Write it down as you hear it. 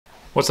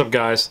What's up,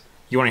 guys?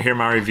 You want to hear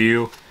my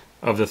review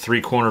of The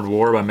Three-Cornered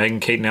War by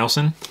Megan Kate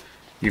Nelson?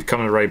 You've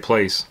come to the right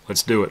place.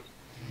 Let's do it.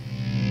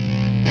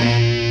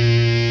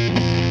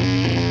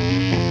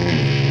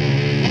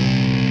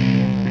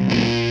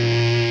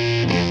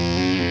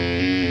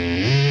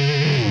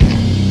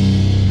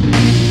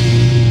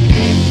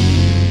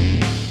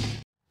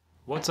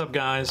 What's up,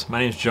 guys?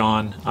 My name is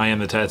John. I am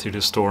the Tattooed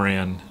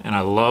Historian, and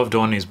I love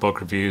doing these book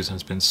reviews, and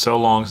it's been so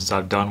long since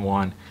I've done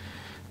one,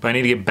 but I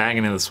need to get back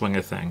into the swing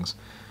of things.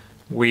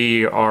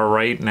 We are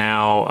right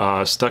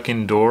now stuck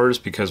indoors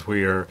because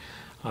we are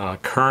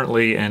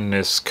currently in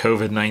this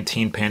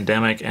COVID-19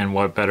 pandemic, and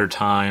what better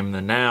time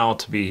than now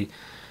to be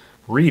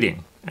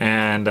reading.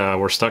 And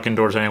we're stuck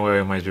indoors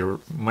anyway, we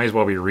might as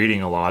well be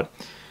reading a lot.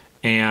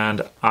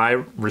 And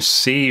I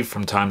receive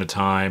from time to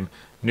time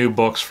new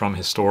books from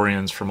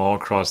historians from all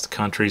across the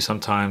country,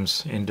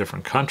 sometimes in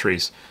different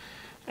countries.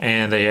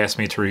 And they asked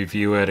me to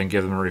review it and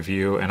give them a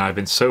review. And I've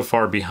been so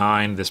far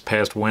behind this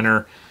past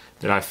winter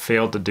that I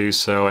failed to do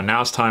so. And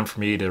now it's time for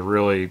me to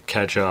really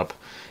catch up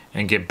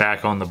and get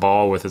back on the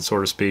ball with it,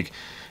 so to speak.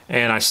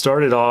 And I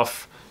started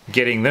off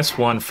getting this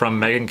one from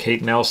Megan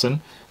Kate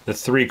Nelson, The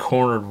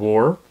Three-Cornered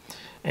War.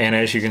 And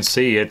as you can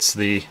see, it's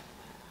the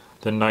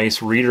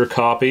nice reader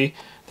copy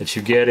that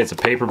you get. It's a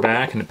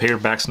paperback, and the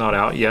paperback's not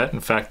out yet.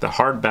 In fact, the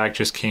hardback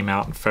just came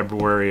out in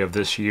February of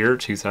this year,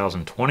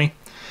 2020.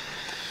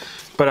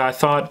 But I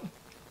thought,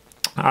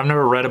 I've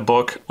never read a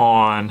book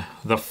on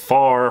the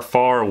far,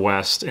 far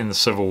west in the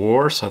Civil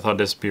War, so I thought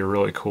this would be a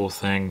really cool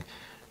thing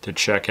to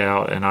check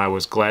out. And I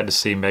was glad to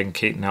see Megan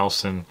Kate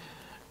Nelson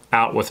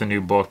out with a new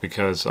book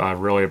because I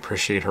really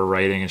appreciate her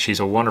writing, and she's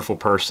a wonderful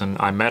person.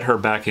 I met her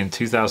back in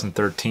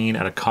 2013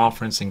 at a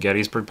conference in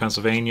Gettysburg,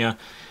 Pennsylvania,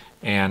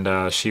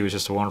 and she was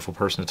just a wonderful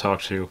person to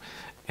talk to.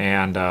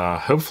 And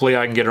hopefully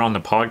I can get her on the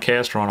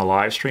podcast or on a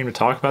live stream to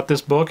talk about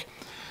this book.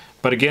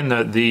 But again,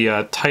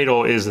 the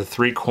title is The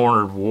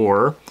Three-Cornered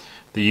War: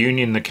 The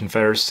Union, the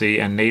Confederacy,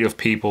 and Native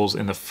Peoples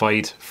in the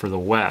Fight for the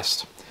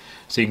West.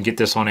 So you can get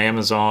this on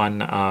Amazon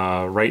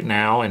right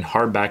now in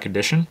hardback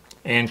edition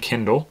and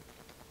Kindle,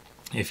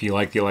 if you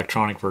like the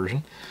electronic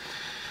version.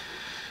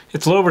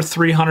 It's a little over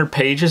 300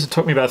 pages. It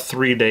took me about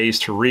 3 days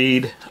to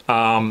read,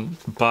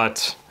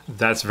 but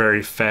that's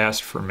very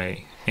fast for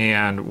me.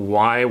 And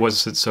why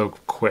was it so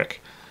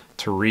quick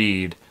to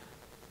read?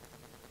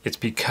 It's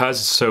because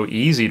it's so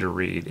easy to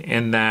read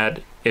in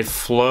that it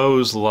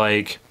flows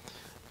like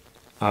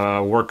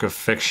a work of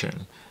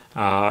fiction.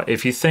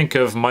 If you think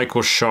of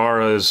Michael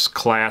Shara's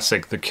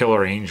classic, The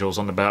Killer Angels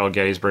on the Battle of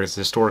Gettysburg, it's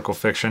historical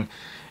fiction,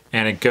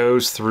 and it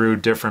goes through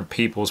different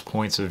people's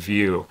points of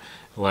view,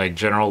 like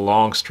General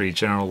Longstreet,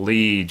 General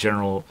Lee,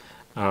 General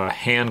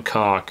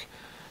Hancock,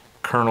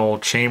 Colonel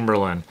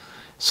Chamberlain.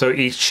 So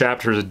each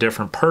chapter is a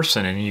different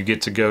person, and you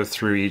get to go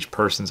through each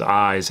person's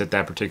eyes at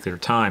that particular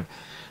time.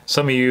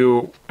 Some of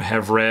you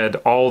have read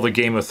all the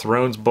Game of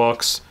Thrones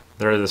books.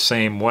 They're the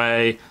same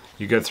way.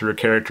 You go through a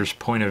character's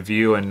point of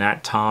view in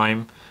that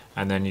time,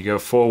 and then you go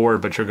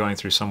forward, but you're going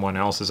through someone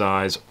else's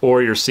eyes,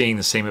 or you're seeing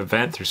the same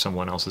event through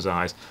someone else's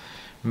eyes.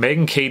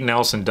 Megan Kate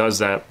Nelson does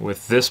that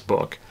with this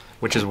book,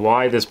 which is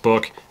why this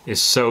book is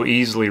so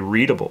easily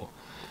readable.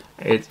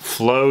 It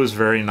flows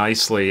very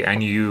nicely,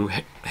 and you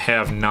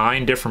have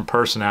 9 different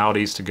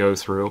personalities to go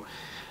through,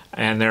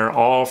 and they're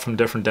all from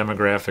different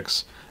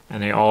demographics,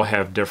 and they all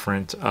have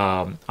different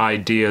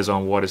ideas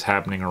on what is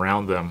happening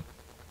around them.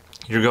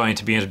 You're going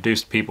to be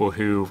introduced to people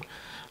who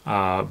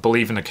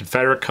believe in the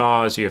Confederate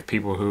cause. You have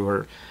people who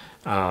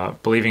are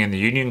believing in the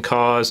Union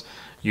cause.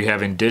 You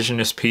have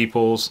indigenous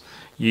peoples.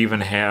 You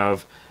even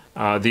have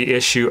the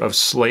issue of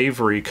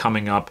slavery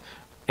coming up,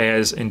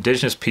 as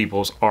indigenous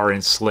peoples are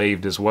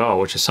enslaved as well,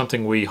 which is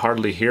something we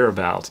hardly hear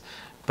about.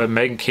 But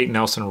Megan Kate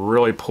Nelson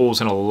really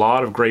pulls in a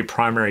lot of great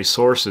primary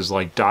sources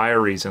like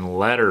diaries and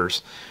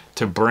letters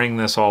to bring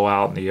this all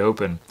out in the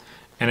open.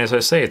 And as I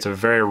say, it's a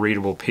very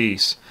readable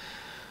piece.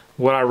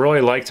 What I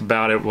really liked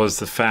about it was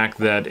the fact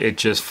that it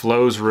just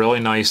flows really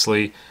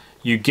nicely.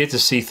 You get to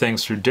see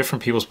things through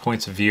different people's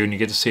points of view, and you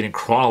get to see it in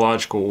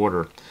chronological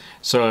order.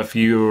 So if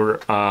you're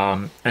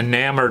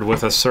enamored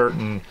with a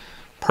certain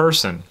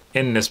person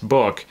in this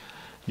book,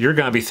 you're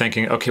going to be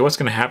thinking, okay, what's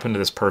going to happen to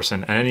this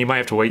person? And then you might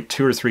have to wait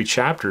 2 or 3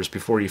 chapters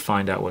before you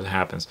find out what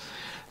happens.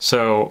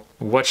 So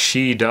what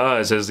she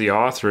does as the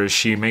author is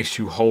she makes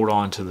you hold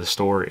on to the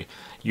story.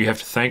 You have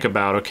to think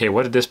about, okay,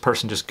 what did this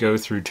person just go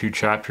through 2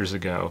 chapters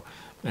ago?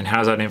 And how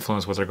does that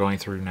influence what they're going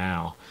through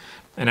now?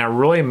 And that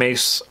really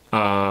makes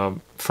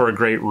for a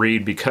great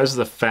read because of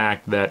the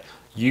fact that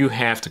you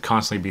have to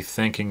constantly be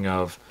thinking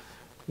of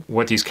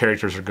what these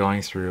characters are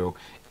going through,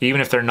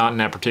 even if they're not in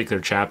that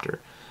particular chapter.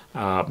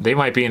 They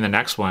might be in the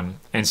next one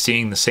and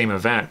seeing the same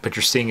event, but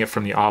you're seeing it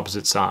from the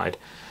opposite side,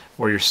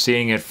 or you're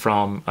seeing it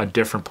from a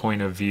different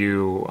point of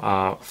view,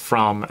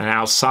 from an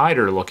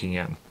outsider looking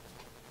in.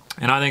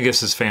 And I think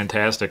this is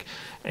fantastic.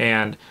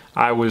 And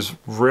I was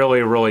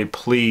really, really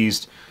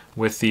pleased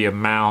with the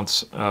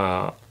amounts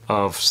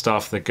of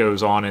stuff that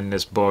goes on in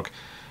this book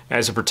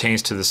as it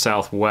pertains to the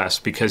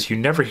Southwest, because you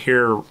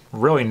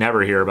really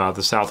never hear about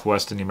the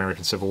Southwest in the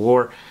American Civil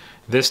War.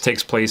 This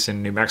takes place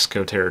in New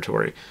Mexico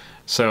territory.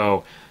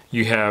 So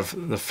you have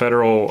the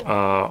federal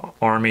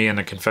army and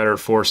the Confederate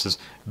forces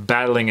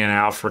battling it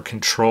out for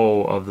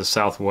control of the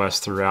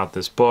Southwest throughout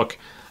this book.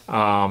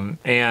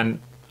 And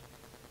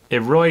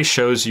it really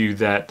shows you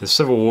that the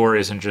Civil War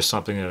isn't just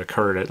something that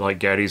occurred at like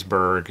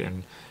Gettysburg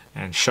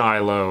and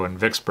Shiloh and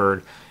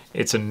Vicksburg.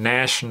 It's of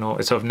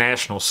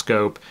national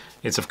scope.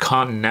 It's of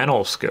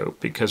continental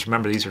scope, because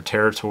remember, these are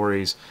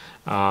territories.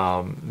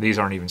 These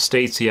aren't even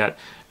states yet,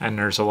 and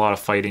there's a lot of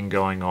fighting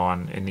going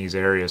on in these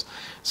areas.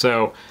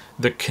 So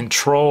the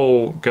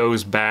control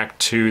goes back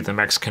to the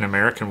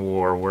Mexican-American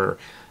War, where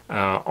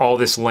all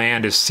this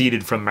land is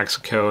ceded from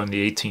Mexico in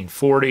the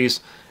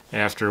 1840s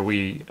after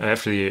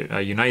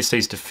the United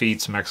States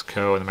defeats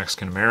Mexico in the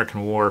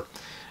Mexican-American War.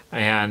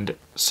 And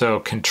so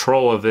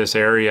control of this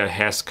area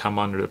has to come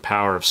under the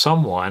power of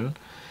someone,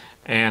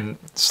 and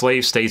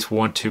slave states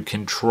want to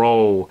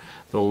control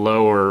the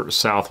lower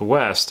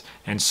Southwest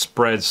and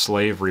spread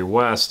slavery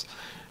west.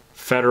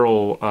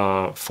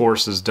 Federal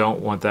forces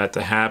don't want that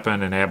to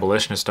happen, and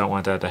abolitionists don't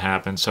want that to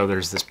happen. So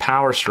there's this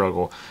power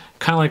struggle,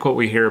 kind of like what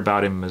we hear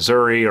about in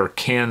Missouri or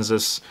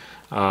Kansas,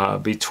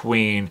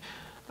 between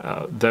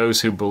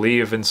those who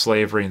believe in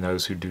slavery and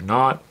those who do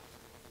not.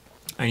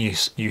 And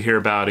you hear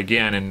about it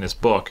again in this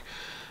book.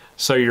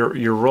 So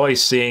you're really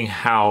seeing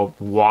how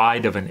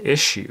wide of an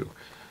issue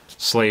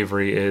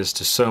slavery is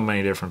to so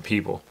many different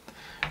people.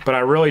 But I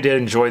really did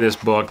enjoy this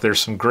book. There's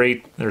some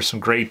great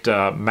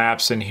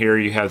maps in here.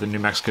 You have the New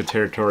Mexico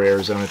territory,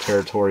 Arizona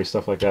territory,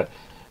 stuff like that.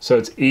 So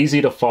it's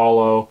easy to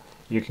follow.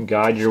 You can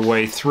guide your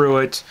way through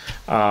it.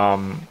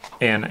 And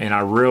I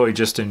really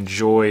just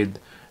enjoyed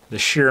the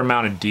sheer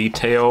amount of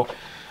detail.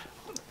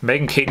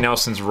 Megan Kate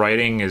Nelson's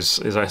writing is,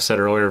 as I said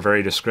earlier,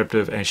 very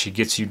descriptive, and she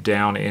gets you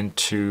down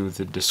into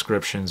the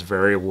descriptions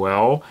very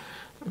well,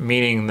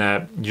 meaning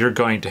that you're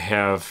going to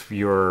have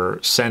your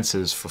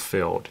senses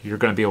fulfilled. You're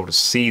going to be able to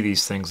see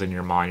these things in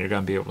your mind. You're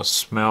going to be able to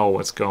smell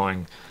what's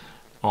going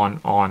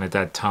on at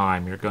that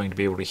time. You're going to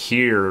be able to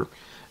hear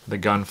the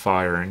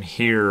gunfire and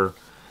hear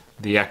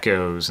the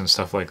echoes and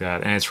stuff like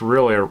that. And it's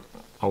really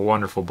a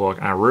wonderful book,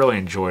 and I really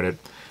enjoyed it.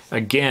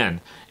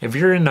 Again, if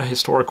you're into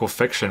historical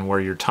fiction where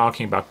you're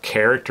talking about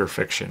character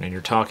fiction and you're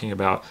talking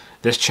about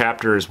this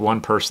chapter is one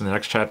person, the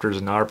next chapter is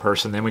another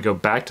person, then we go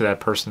back to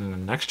that person in the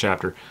next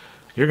chapter,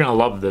 you're going to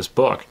love this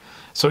book.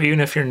 So even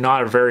if you're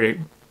not a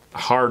very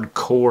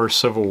hardcore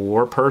Civil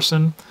War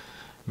person,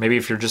 maybe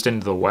if you're just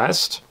into the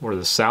West or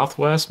the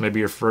Southwest,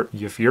 maybe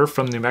if you're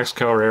from New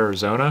Mexico or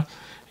Arizona,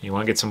 and you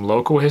want to get some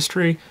local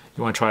history,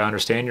 you want to try to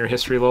understand your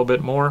history a little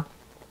bit more,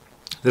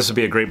 this would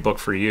be a great book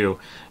for you.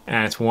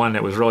 And it's one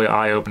that was really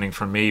eye-opening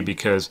for me,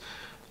 because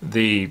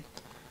the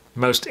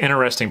most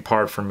interesting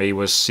part for me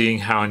was seeing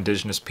how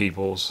indigenous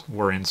peoples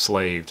were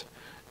enslaved.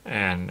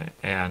 And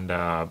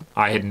I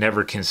had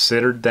never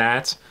considered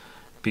that,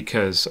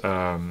 because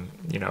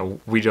you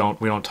know, we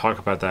don't talk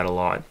about that a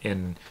lot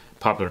in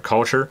popular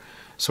culture,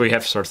 so we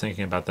have to start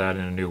thinking about that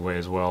in a new way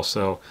as well.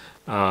 So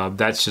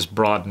that's just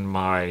broadened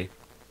my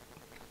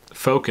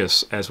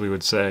focus, as we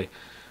would say,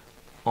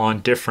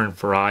 on different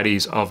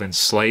varieties of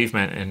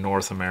enslavement in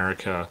North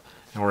America,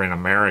 or in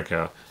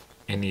America,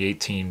 in the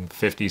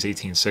 1850s,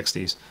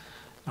 1860s.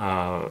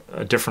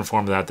 A different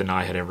form of that than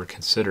I had ever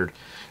considered.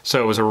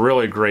 So it was a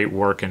really great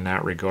work in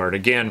that regard.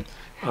 Again,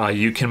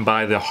 you can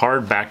buy the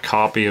hardback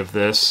copy of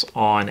this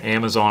on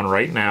Amazon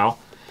right now,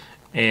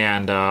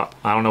 and I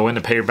don't know when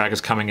the paperback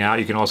is coming out.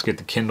 You can also get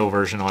the Kindle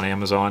version on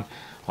Amazon,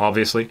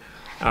 obviously.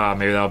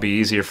 Maybe that'll be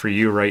easier for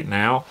you right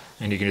now,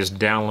 and you can just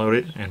download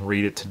it and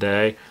read it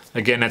today.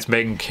 Again, that's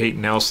Megan Kate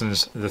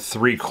Nelson's The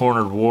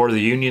Three-Cornered War,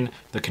 the Union,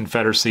 the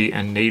Confederacy,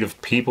 and Native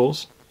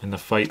Peoples in the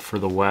Fight for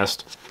the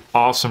West.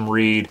 Awesome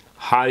read,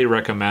 highly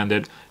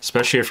recommended,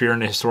 especially if you're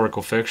into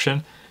historical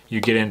fiction. You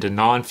get into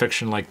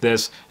nonfiction like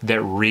this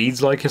that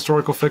reads like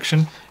historical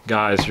fiction,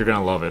 guys, you're going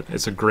to love it.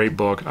 It's a great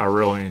book. I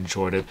really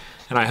enjoyed it.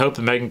 And I hope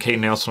that Megan Kate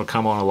Nelson will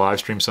come on a live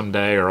stream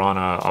someday, or on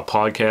a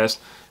podcast.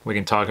 We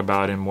can talk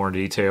about it in more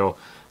detail.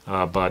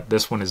 But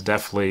this one is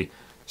definitely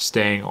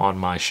staying on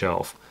my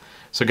shelf.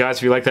 So guys,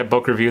 if you like that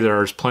book review,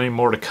 there's plenty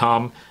more to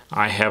come.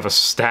 I have a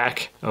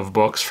stack of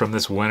books from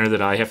this winter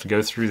that I have to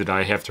go through, that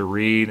I have to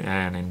read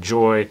and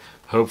enjoy,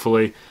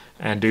 hopefully,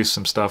 and do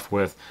some stuff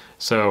with.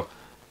 So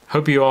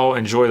hope you all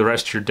enjoy the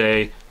rest of your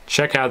day.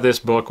 Check out this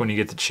book when you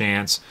get the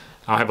chance.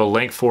 I'll have a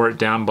link for it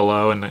down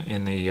below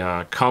in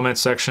the comment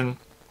section,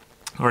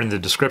 or in the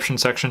description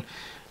section,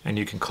 and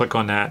you can click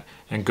on that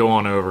and go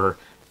on over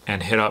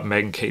and hit up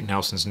Megan Kate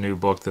Nelson's new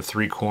book, The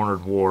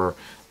Three-Cornered War,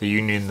 the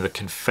Union, the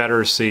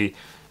Confederacy,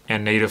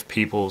 and Native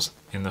Peoples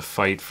in the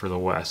Fight for the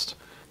West.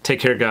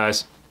 Take care,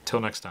 guys. Till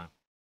next time.